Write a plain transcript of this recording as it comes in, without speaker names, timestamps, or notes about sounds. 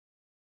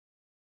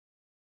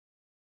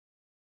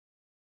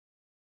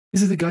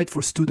This is a guide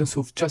for students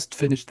who've just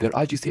finished their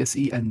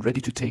IGCSE and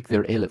ready to take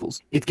their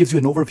A-levels. It gives you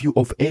an overview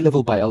of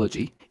A-level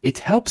biology. It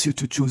helps you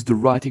to choose the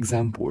right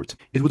exam board.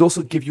 It would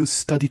also give you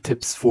study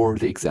tips for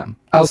the exam.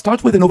 I'll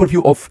start with an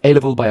overview of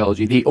A-level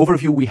biology. The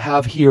overview we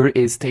have here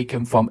is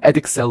taken from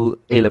Edexcel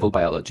A-level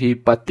biology,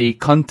 but the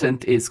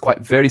content is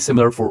quite very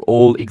similar for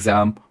all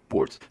exam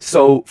boards.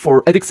 So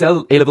for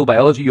Edexcel A-level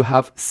biology, you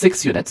have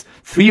 6 units,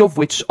 3 of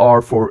which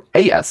are for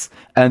AS,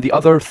 and the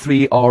other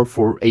 3 are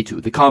for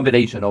A2. The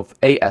combination of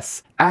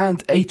AS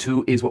and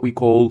A2 is what we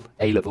call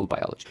A-level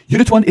biology.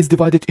 Unit 1 is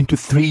divided into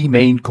 3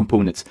 main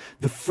components.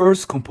 The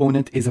first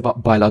component is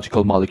about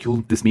biological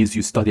molecule. This means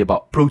you study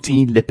about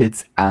protein,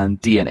 lipids,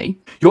 and DNA.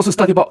 You also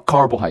study about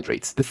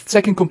carbohydrates. The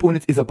second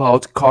component is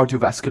about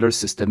cardiovascular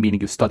system, meaning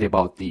you study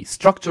about the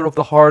structure of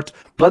the heart,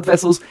 blood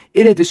vessels.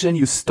 In addition,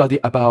 you study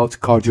about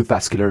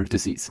cardiovascular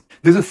disease.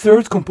 There's a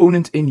third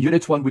component in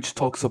Unit 1 which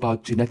talks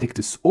about genetic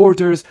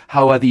disorders.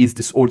 How are these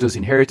disorders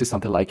inherited?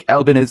 Something like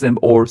albinism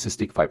or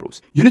cystic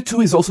fibrosis. Unit 2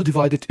 is also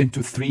divided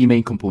into 3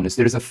 main components.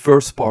 There is a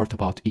first part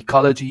about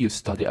ecology. You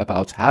study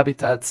about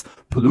habitats,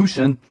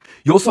 pollution.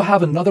 You also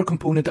have another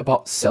component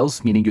about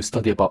cells, meaning you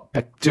study about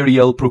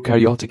bacterial,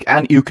 prokaryotic,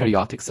 and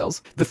eukaryotic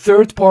cells. The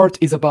third part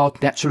is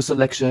about natural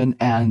selection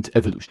and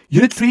evolution.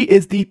 Unit 3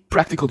 is the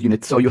practical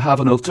unit. So you have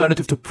an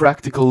alternative to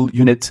practical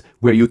unit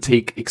where you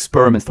take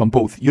experiments from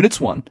both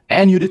Unit 1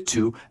 and Unit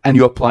 2 and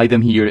you apply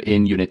them here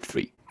in Unit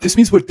 3. This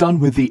means we're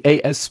done with the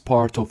AS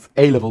part of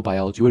A-level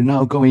biology. We're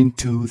now going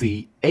to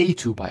the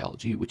A2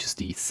 biology, which is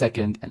the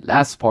second and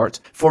last part.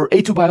 For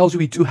A2 biology,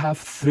 we do have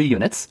 3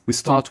 units. We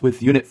start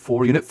with Unit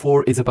 4. Unit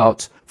 4 is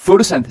about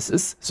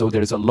photosynthesis. So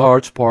there's a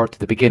large part at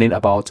the beginning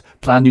about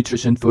plant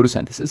nutrition,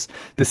 photosynthesis.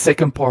 The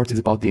second part is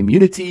about the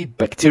immunity,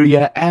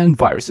 bacteria, and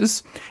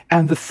viruses.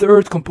 And the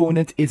third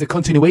component is a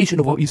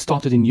continuation of what you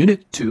started in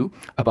Unit 2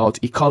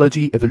 about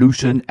ecology,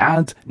 evolution,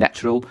 and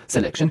natural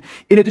selection.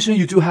 In addition,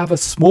 you do have a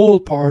small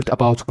part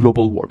about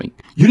global warming.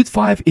 Unit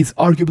 5 is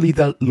arguably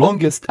the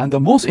longest and the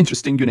most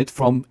interesting unit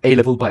from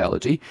A-level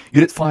biology.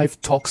 Unit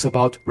 5 talks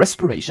about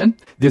respiration.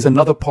 There's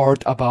another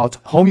part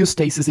about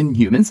homeostasis in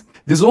humans.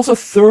 There's also a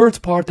third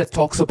part that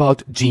talks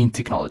about gene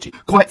technology.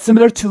 Quite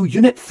similar to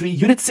Unit 3,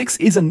 Unit 6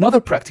 is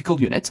another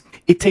practical unit.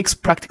 It takes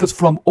practicals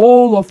from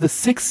all of the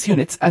 6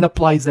 units and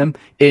applies them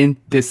in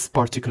this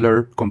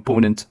particular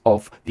component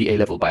of the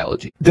A-level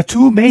biology. The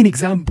 2 main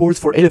exam boards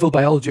for A-level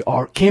biology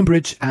are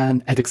Cambridge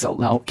and Edexcel.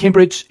 Now,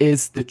 Cambridge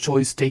is the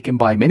choice taken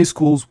by many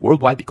schools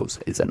worldwide because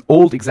it's an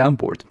old exam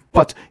board.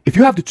 But if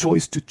you have the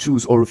choice to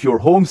choose, or if you're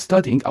home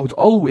studying, I would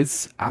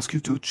always ask you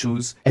to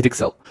choose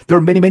Edexcel. There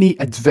are many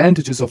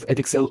advantages of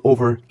Edexcel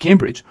over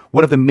Cambridge.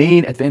 One of the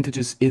main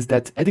advantages is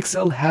that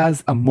Edexcel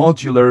has a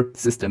modular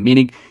system,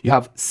 meaning you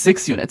have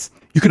 6 units.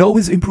 You can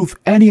always improve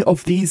any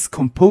of these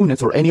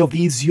components or any of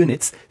these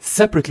units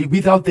separately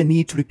without the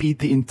need to repeat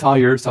the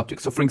entire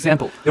subject. So for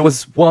example, there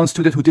was one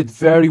student who did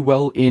very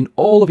well in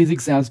all of his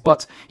exams,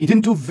 but he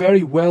didn't do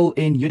very well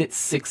in Unit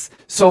 6.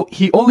 So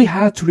he only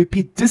had to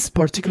repeat this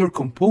particular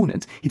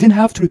component. He didn't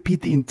have to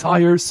repeat the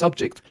entire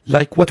subject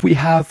like what we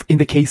have in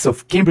the case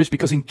of Cambridge,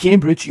 because in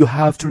Cambridge you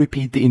have to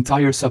repeat the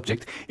entire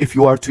subject if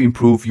you are to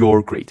improve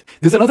your grade.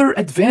 There's another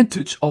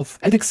advantage of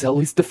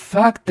Edexcel is the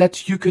fact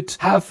that you could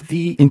have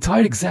the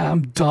entire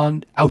exam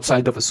done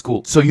outside of a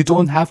school. So you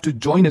don't have to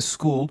join a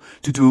school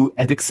to do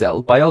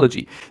Edexcel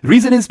biology. The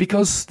reason is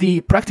because the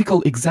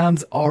practical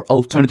exams are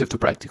alternative to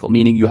practical,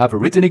 meaning you have a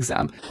written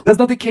exam. That's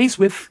not the case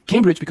with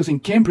Cambridge, because in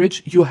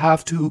Cambridge you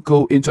have to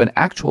go into an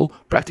actual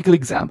practical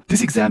exam.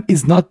 This exam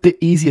is not the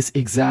easiest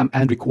exam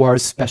and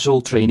requires special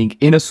training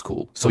in a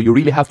school. So you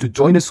really have to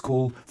join a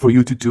school for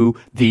you to do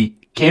the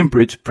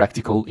Cambridge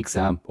practical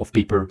exam of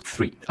paper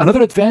 3.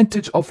 Another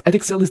advantage of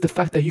Edexcel is the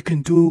fact that you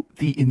can do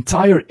the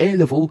entire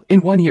A-level in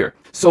 1 year.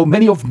 So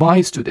many of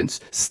my students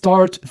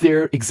start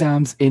their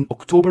exams in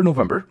October,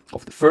 November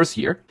of the first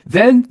year.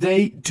 Then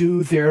they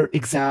do their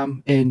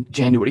exam in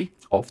January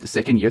of the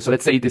second year. So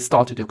let's say they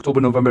started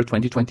October, November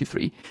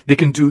 2023. They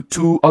can do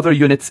 2 other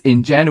units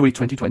in January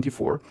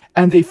 2024.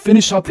 And they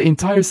finish up the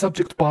entire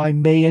subject by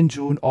May and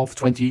June of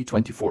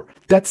 2024.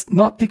 That's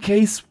not the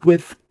case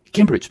with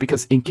Cambridge,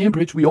 because in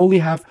Cambridge we only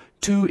have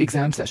 2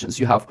 exam sessions.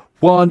 You have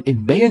one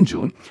in May and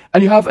June,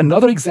 and you have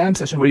another exam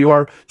session where you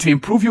are to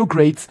improve your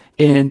grades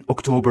in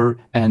October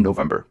and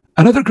November.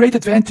 Another great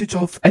advantage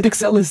of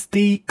Edexcel is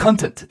the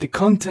content. The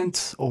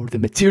content or the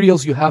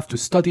materials you have to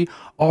study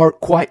are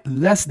quite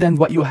less than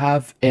what you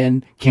have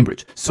in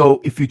Cambridge.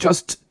 So if you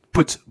just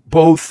put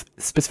both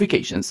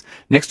specifications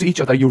next to each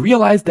other, you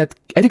realize that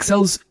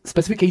Edexcel's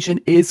specification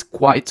is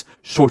quite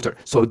shorter.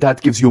 So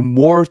that gives you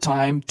more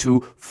time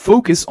to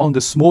focus on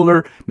the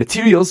smaller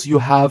materials you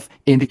have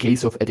in the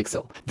case of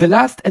Edexcel. The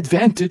last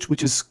advantage,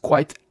 which is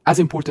quite as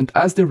important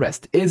as the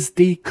rest is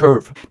the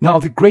curve. Now,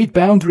 the grade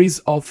boundaries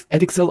of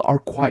Edexcel are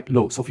quite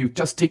low. So if you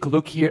just take a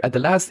look here at the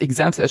last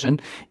exam session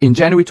in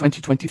January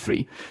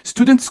 2023,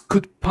 students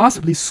could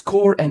possibly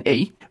score an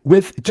A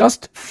with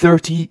just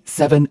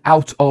 37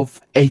 out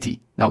of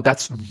 80. Now,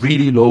 that's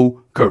really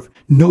low curve.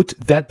 Note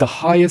that the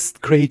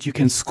highest grade you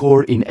can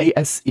score in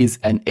AS is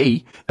an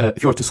A.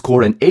 If you were to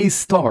score an A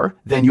star,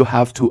 then you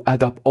have to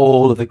add up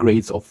all of the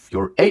grades of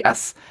your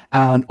AS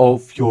and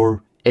of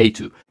your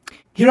A2.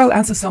 Here I'll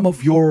answer some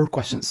of your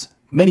questions.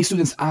 Many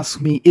students ask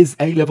me, is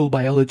A-level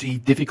biology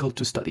difficult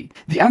to study?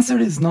 The answer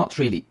is not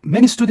really.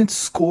 Many students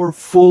score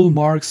full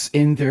marks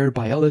in their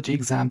biology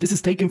exam. This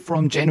is taken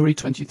from January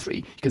 23.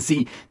 You can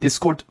see they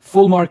scored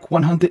full mark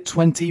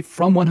 120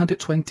 from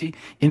 120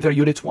 in their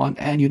Unit 1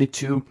 and Unit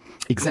 2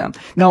 exam.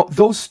 Now,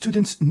 those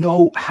students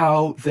know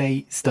how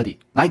they study.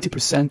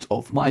 90%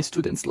 of my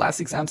students last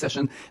exam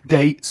session,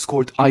 they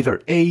scored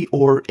either A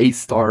or A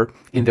star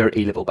in their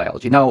A-level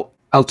biology. Now,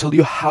 I'll tell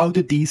you how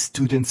did these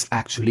students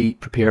actually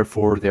prepare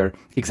for their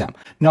exam.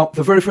 Now,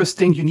 the very first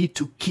thing you need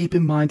to keep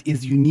in mind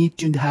is you need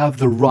to have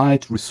the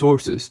right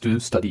resources to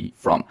study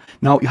from.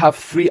 Now, you have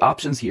three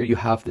options here. You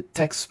have the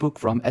textbook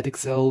from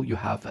Edexcel, you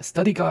have a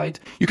study guide.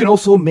 You can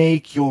also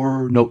make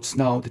your notes.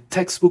 Now, the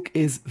textbook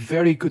is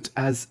very good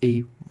as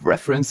a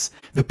reference.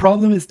 The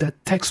problem is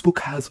that textbook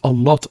has a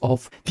lot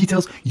of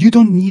details. You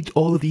don't need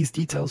all of these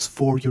details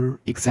for your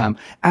exam,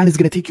 and it's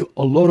going to take you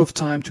a lot of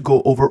time to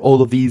go over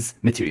all of these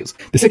materials.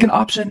 The second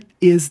option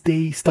is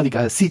the study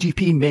guide.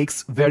 CGP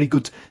makes very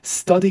good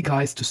study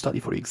guides to study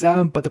for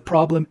exam, but the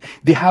problem,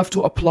 they have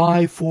to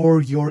apply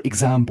for your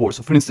exam board.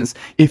 So for instance,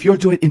 if you're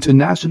doing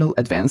international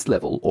advanced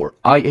level or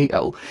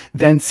IAL,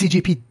 then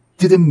CGP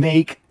didn't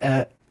make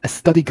a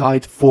study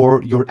guide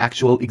for your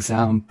actual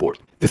exam board.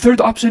 The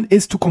third option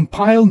is to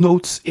compile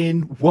notes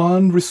in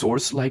one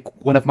resource, like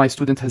one of my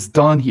students has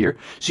done here.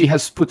 She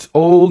has put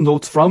all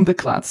notes from the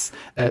class.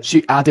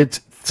 She added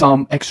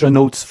some extra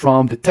notes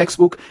from the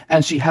textbook,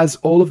 and she has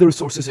all of the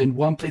resources in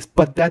one place,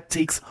 but that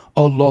takes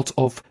a lot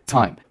of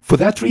time. For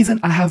that reason,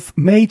 I have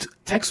made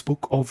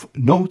textbook of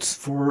notes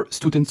for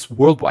students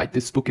worldwide.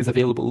 This book is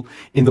available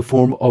in the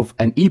form of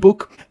an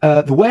ebook.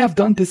 The way I've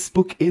done this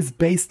book is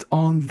based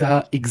on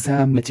the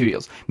exam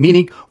materials,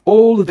 meaning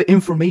all of the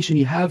information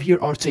you have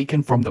here are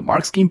taken from the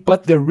mark scheme,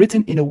 but they're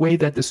written in a way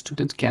that the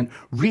student can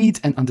read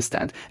and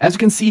understand. As you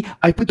can see,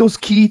 I put those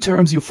key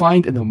terms you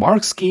find in the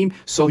mark scheme,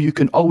 so you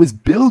can always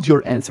build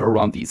your answer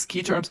around these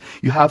key terms.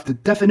 You have the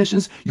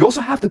definitions. You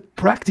also have the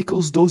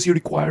practicals, those you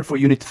require for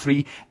Unit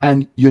 3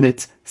 and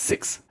Unit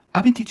 6.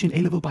 I've been teaching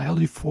A-level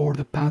biology for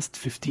the past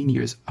 15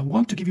 years. I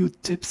want to give you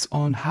tips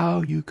on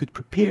how you could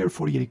prepare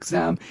for your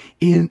exam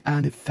in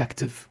an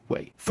effective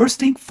way. First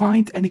thing,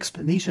 find an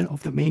explanation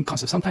of the main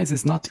concept. Sometimes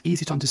it's not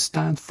easy to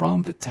understand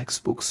from the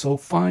textbook, so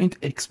find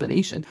an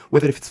explanation,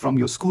 whether if it's from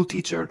your school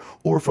teacher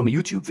or from a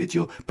YouTube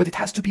video, but it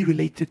has to be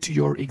related to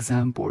your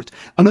exam board.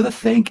 Another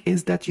thing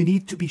is that you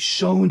need to be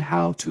shown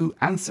how to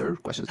answer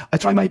questions. I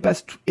try my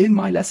best in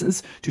my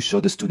lessons to show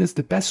the students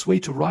the best way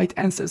to write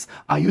answers.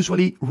 I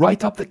usually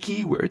write up the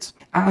keywords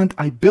and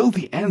I build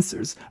the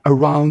answers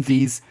around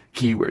these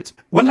keywords.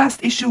 One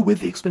last issue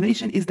with the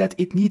explanation is that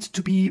it needs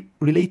to be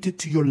related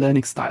to your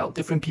learning style.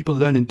 Different people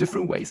learn in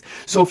different ways.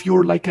 So if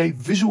you're like a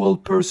visual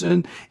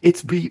person,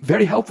 it's be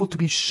very helpful to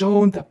be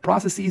shown the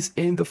processes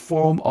in the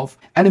form of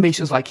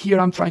animations. Like here,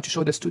 I'm trying to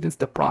show the students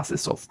the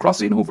process of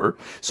crossing over.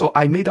 So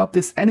I made up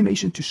this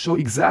animation to show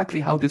exactly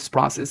how this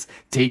process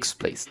takes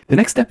place. The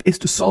next step is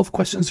to solve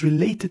questions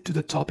related to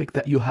the topic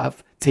that you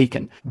have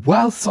taken.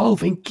 While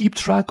solving, keep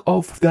track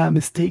of the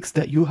mistakes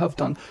that you have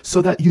done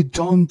so that you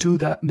don't do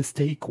that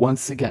mistake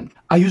once again.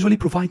 I usually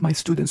provide my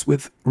students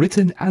with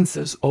written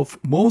answers of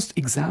most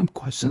exam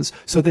questions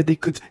so that they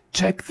could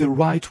check the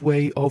right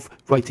way of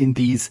writing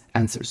these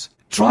answers.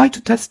 Try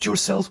to test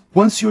yourself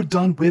once you're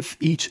done with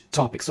each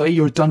topic. So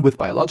you're done with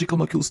biological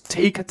molecules,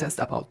 take a test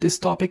about this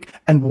topic.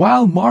 And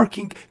while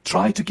marking,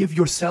 try to give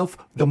yourself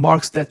the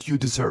marks that you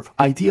deserve.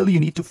 Ideally, you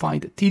need to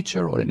find a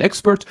teacher or an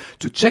expert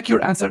to check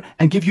your answer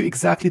and give you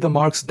exactly the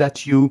marks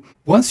that you.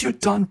 Once you're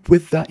done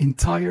with the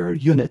entire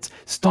unit,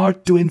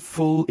 start doing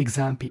full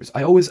exam papers.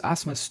 I always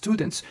ask my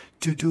students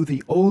to do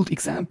the old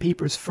exam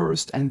papers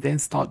first and then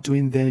start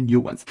doing the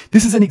new ones.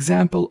 This is an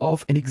example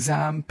of an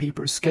exam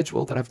paper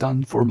schedule that I've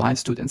done for my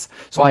students.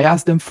 So I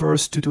asked them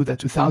first to do the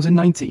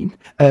 2019,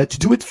 to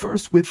do it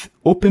first with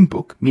open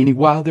book, meaning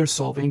while they're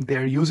solving,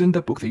 they're using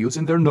the book, they're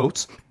using their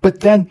notes, but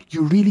then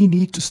you really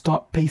need to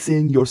start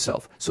pacing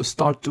yourself. So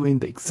start doing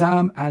the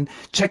exam and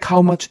check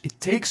how much it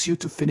takes you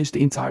to finish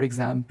the entire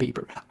exam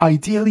paper.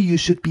 Ideally, you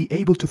should be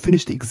able to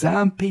finish the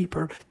exam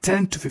paper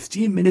 10 to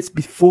 15 minutes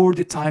before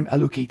the time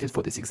allocated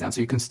for this exam. So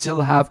you can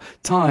still have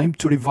time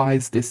to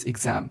revise this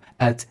exam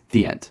at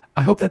the end.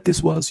 I hope that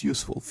this was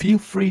useful. Feel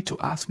free to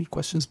ask me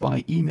questions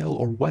by email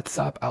or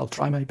WhatsApp. I'll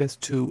try my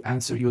best to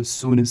answer you as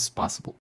soon as possible.